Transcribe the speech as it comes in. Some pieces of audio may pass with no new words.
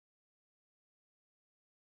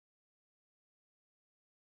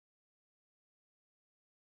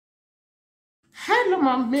Hello,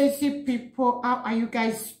 my amazing people. How are you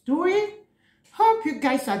guys doing? Hope you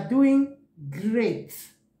guys are doing great.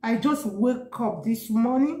 I just woke up this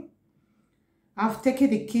morning. I've taken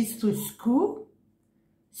the kids to school.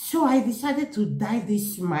 So I decided to dye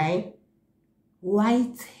this my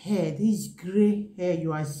white hair, this gray hair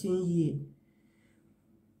you are seeing here.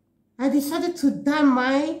 I decided to dye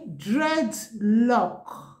my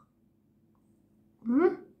dreadlock.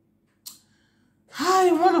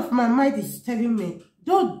 Hi, one of my mind is telling me,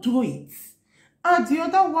 don't do it. And the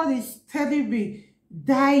other one is telling me,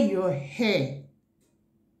 dye your hair.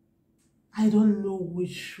 I don't know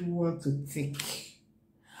which one to take.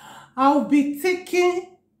 I'll be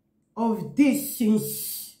thinking of this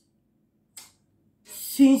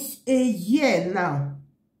since a year now.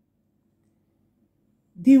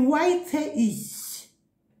 The white hair is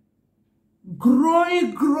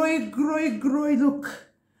growing. Look,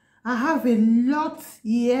 I have a lot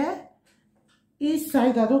here.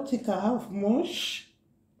 Inside, I don't think I have much.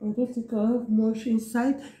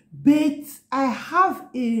 Inside. But I have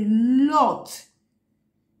a lot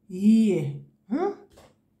here.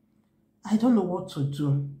 I don't know what to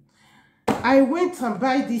do. I went and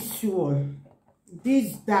buy this one.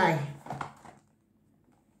 This dye.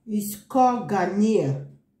 It's called Garnier.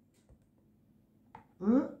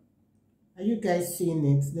 Are you guys seeing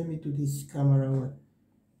it? Let me do this camera one.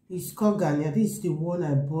 It's called Garnier. This is the one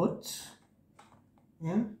I bought.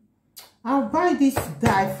 Yeah. I'll buy this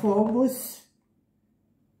dye for almost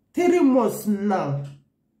 3 months now.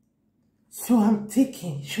 So I'm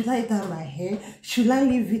thinking, should I dye my hair? Should I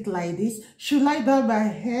leave it like this? Should I dye my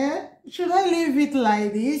hair? Should I leave it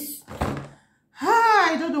like this?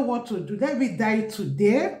 I don't know what to do. Let me dye it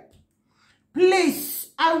today. Please,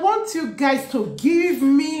 I want you guys to give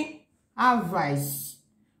me advice.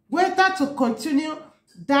 Whether to continue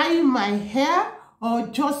dyeing my hair or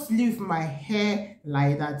just leave my hair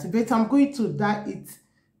like that. But I'm going to dye it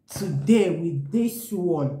today with this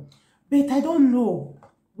one. But I don't know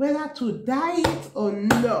whether to dye it or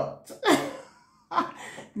not.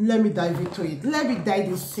 Let me dive into it. Let me dye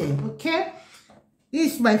this thing, okay?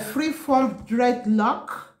 This is my Freeform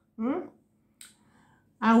dreadlock.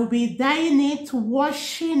 I will be dyeing it,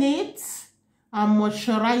 washing it, and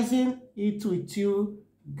moisturizing it with you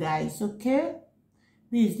guys, okay?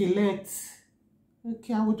 This is the length.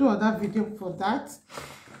 Okay, I will do another video for that.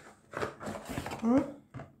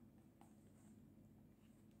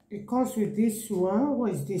 It comes with this one.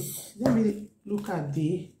 What is this? Let me look at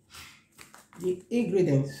the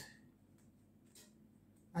ingredients.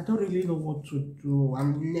 I don't really know what to do.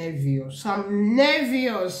 I'm nervous.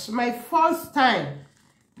 My first time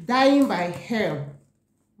dyeing my hair.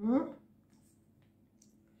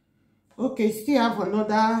 Okay, still have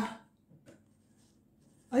another.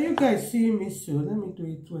 Are you guys seeing me? So let me do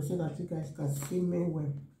it so that you guys can see me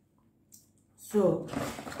well. So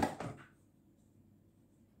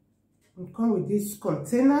I'll come with this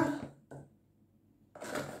container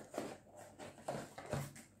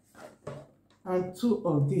and 2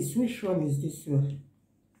 of this. Which one is this one?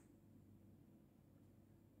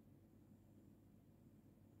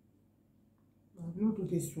 I've not done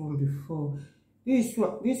this one before. This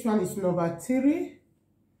one is number 3,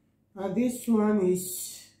 and this one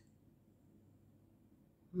is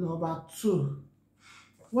number 2.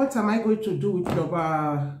 What am I going to do with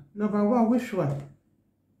number 1? Which one?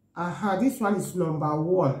 This one is number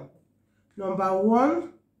 1. Number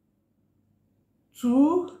 1,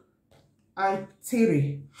 2, and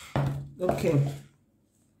 3. Okay.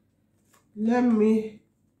 Let me.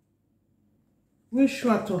 Which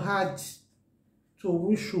one to add to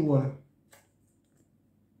which one?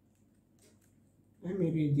 Let me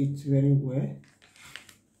read it very well.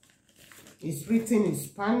 It's written in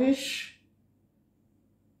Spanish.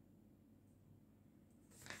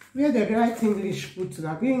 Where the right English put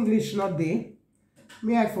now? The English not there.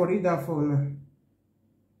 May I for read that for now?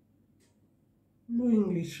 No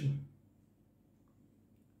English.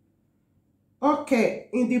 Okay,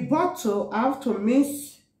 in the bottle, I have to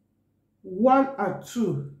mix 1 and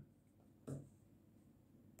 2.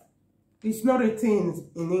 It's not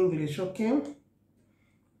written in English, okay?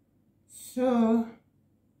 So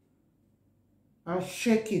I'll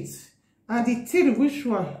shake it. And the 3, which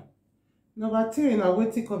one? Number 3, now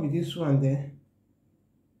wait till come with this one there.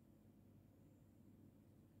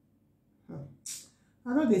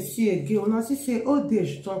 I know they see again. When I say, oh,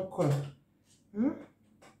 they don't come.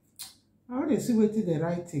 I know they see wait till they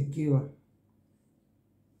write again.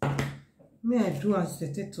 May I do as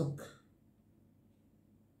the talk?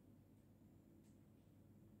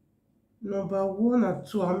 Number 1 and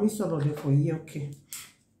 2, I'll miss all of them for you, okay?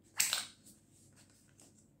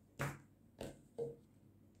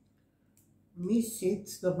 mix it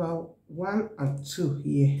about 1 and 2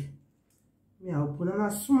 here. Me, I'll put on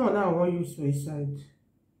a small now. I want use for a side.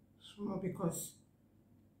 Small because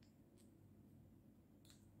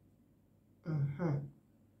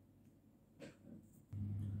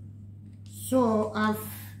so I've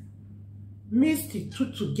mixed the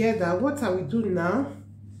two together. What I will do now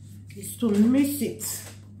is to mix it,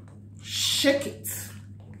 shake it.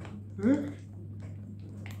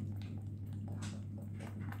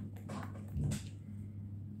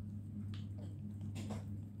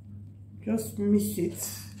 Just mix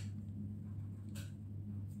it.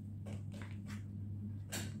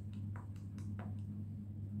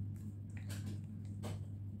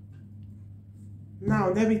 Now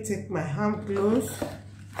let me take my hand gloves.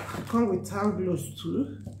 I come with hand gloves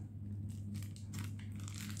too.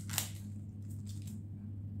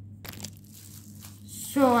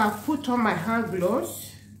 So I put on my hand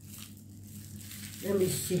gloves. Let me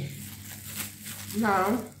see.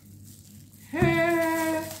 Now,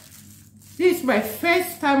 this is my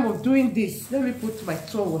first time of doing this. Let me put my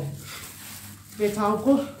towel. But I'll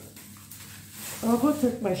go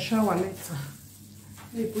take my shower later.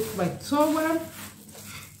 Let me put my towel.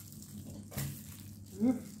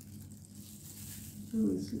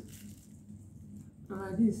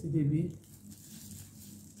 This is the baby.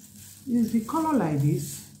 Is the color like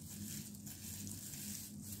this?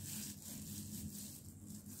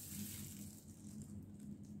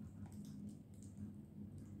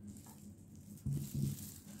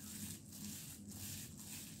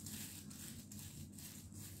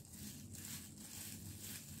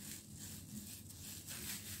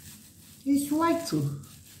 It's white too.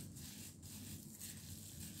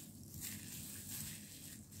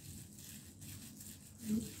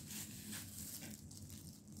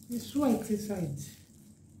 It's white inside.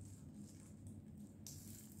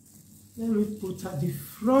 Let me put at the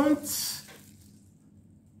front.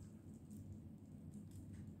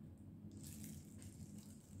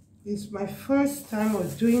 It's my first time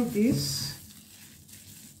of doing this.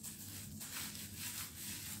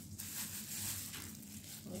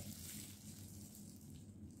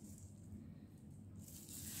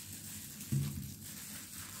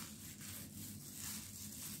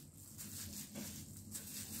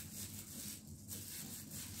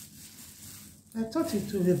 I thought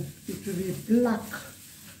it would be black,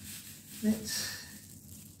 but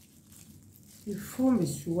the foam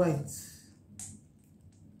is white.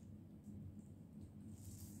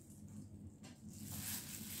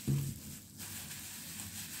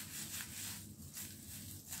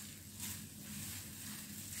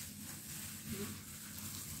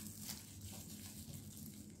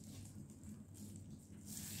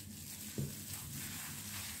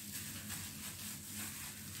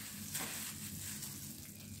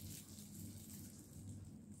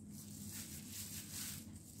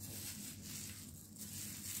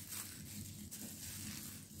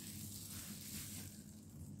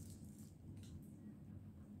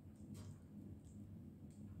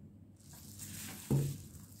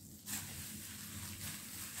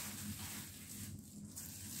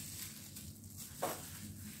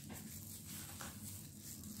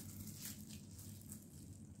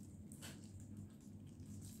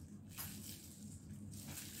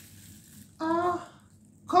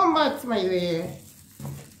 Come back, my dear.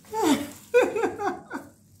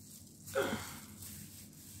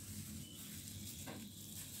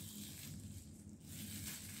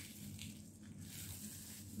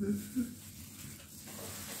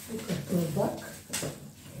 Go back.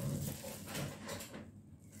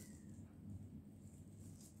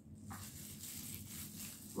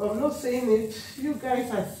 I'm not saying it. You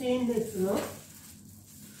guys are seeing this, no?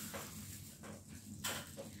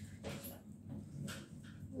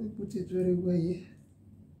 Put it very well here.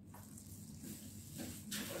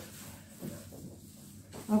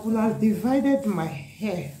 I will have divided my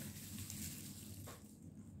hair.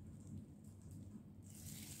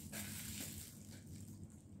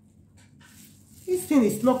 This thing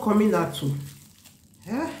is not coming out too.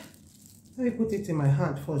 Yeah? Let me put it in my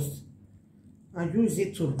hand first and use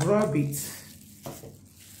it to rub it.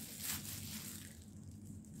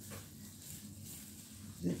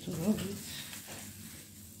 To rub it.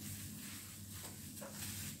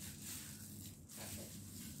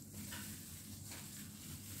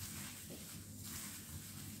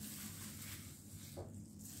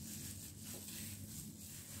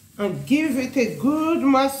 And give it a good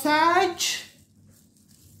massage.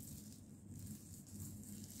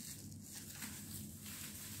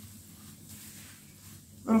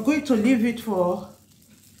 I'm going to leave it for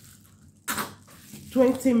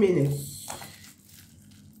 20 minutes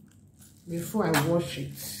before I wash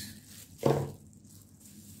it.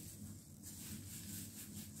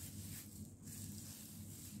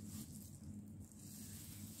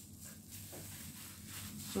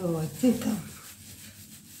 So I think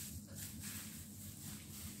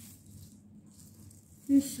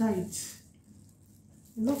this side,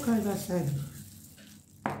 look at that side.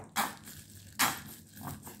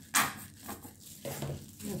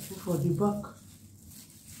 Let's go for the back.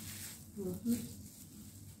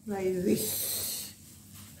 Like this.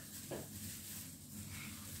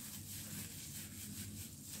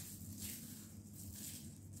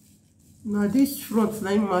 Now this front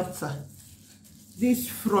line matter. This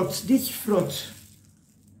front.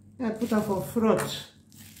 I put her for front.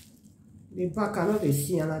 The back I know they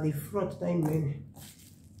see, and at the front line main.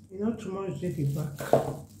 You know too much the back. I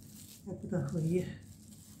put her for here.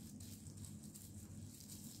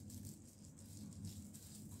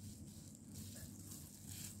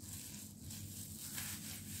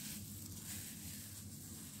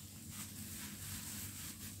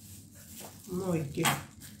 No again.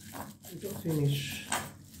 I don't finish.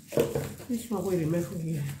 This one will remain for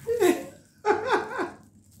here.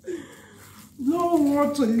 No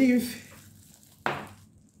one to leave.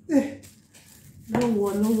 No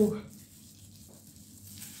one.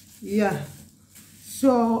 Yeah.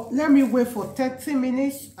 So let me wait for 30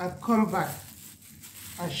 minutes and come back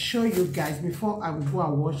and show you guys before I will go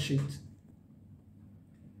and wash it.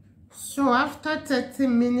 So after 30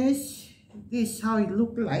 minutes, this is how it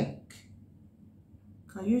look like.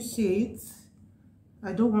 Can you see it?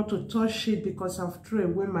 I don't want to touch it because I've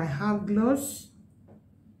thrown away my hand gloves.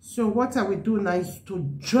 So what I will do now is to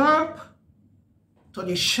jump to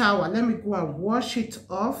the shower. Let me go and wash it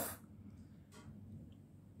off.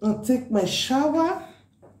 I'll take my shower.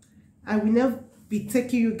 I will not be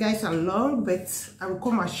taking you guys along, but I will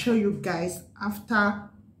come and show you guys after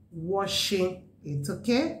washing it,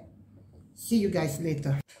 okay? See you guys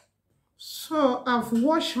later. So I've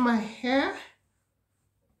washed my hair.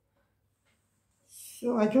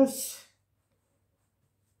 So I just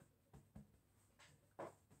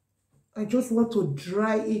want to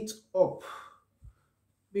dry it up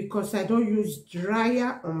because I don't use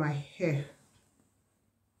dryer on my hair.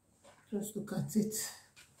 Just look at it.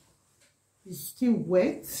 It's still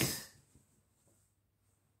wet.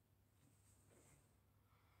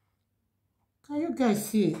 Can you guys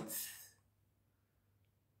see it?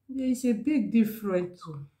 There is a big difference.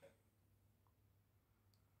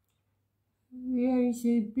 There is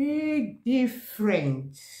a big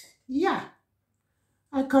difference. Yeah,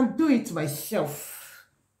 I can do it myself.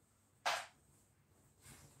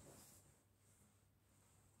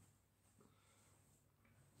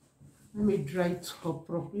 Let me dry it up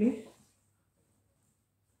properly.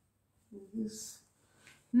 This.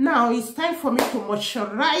 Now it's time for me to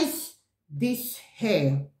moisturize this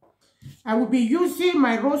hair. I will be using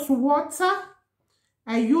my rose water.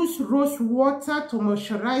 I use rose water to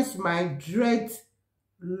moisturize my dreadlocks,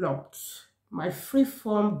 my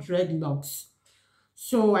Freeform dreadlocks.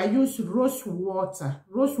 So I use rose water.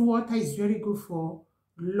 Rose water is very good for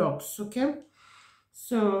locks, okay?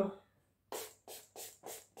 So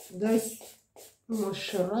let's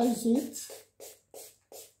moisturize it.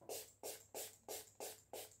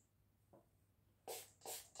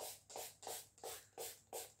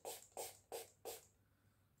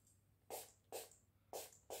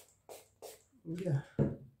 Yeah.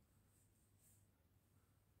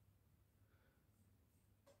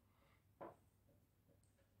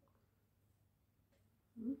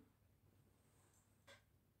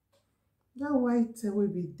 That white will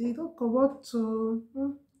be there. Don't come out to.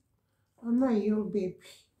 I'm not your baby.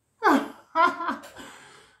 I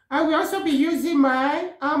will also be using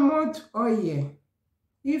my almond oil.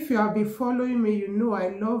 If you have been following me, you know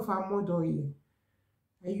I love almond oil.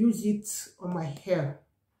 I use it on my hair.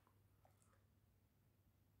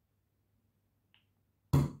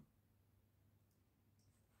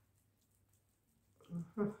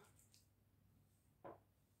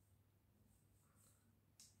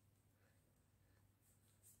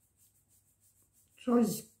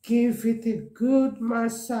 Just give it a good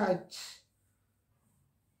massage.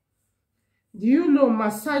 Do you know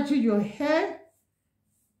massaging your hair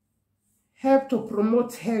helps to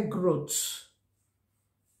promote hair growth?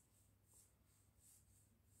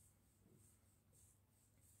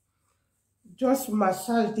 Just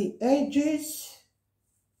massage the edges.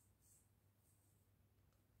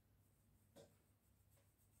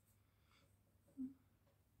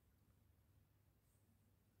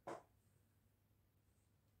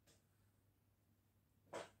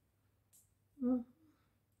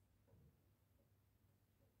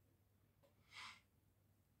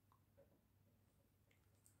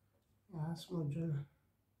 That's more journal.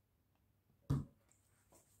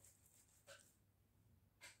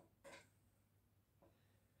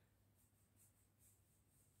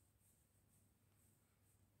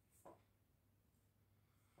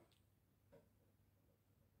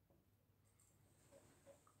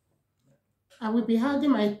 I will be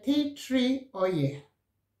adding my tea tree oil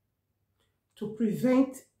to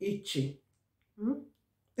prevent itching.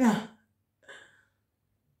 Yeah.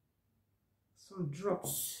 Some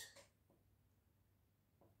drops.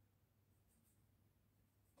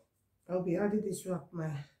 I'll be adding this wrap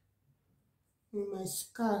in my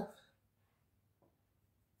scarf.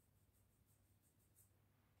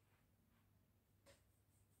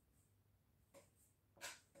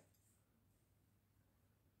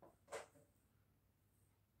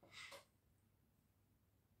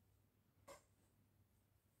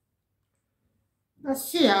 Now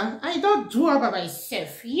see, I don't do it by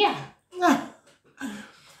myself. Yeah.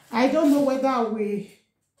 I don't know whether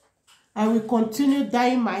I will continue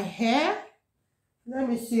dyeing my hair. Let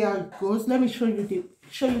me see how it goes. Let me show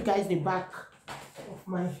you guys the back of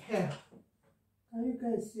my hair. Can you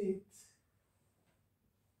guys see it?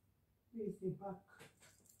 Here's the back.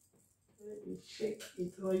 Let me check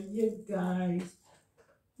it for you guys.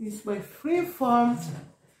 It's my Freeform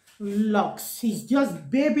Locs. It's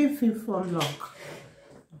just baby Freeform Loc.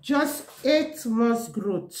 Just 8 months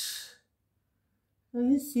growth.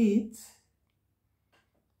 Can you see it?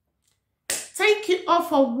 Thank you all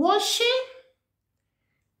for watching.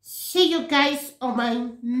 See you guys on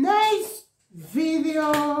my next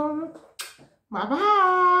video. Bye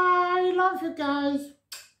bye. Love you guys.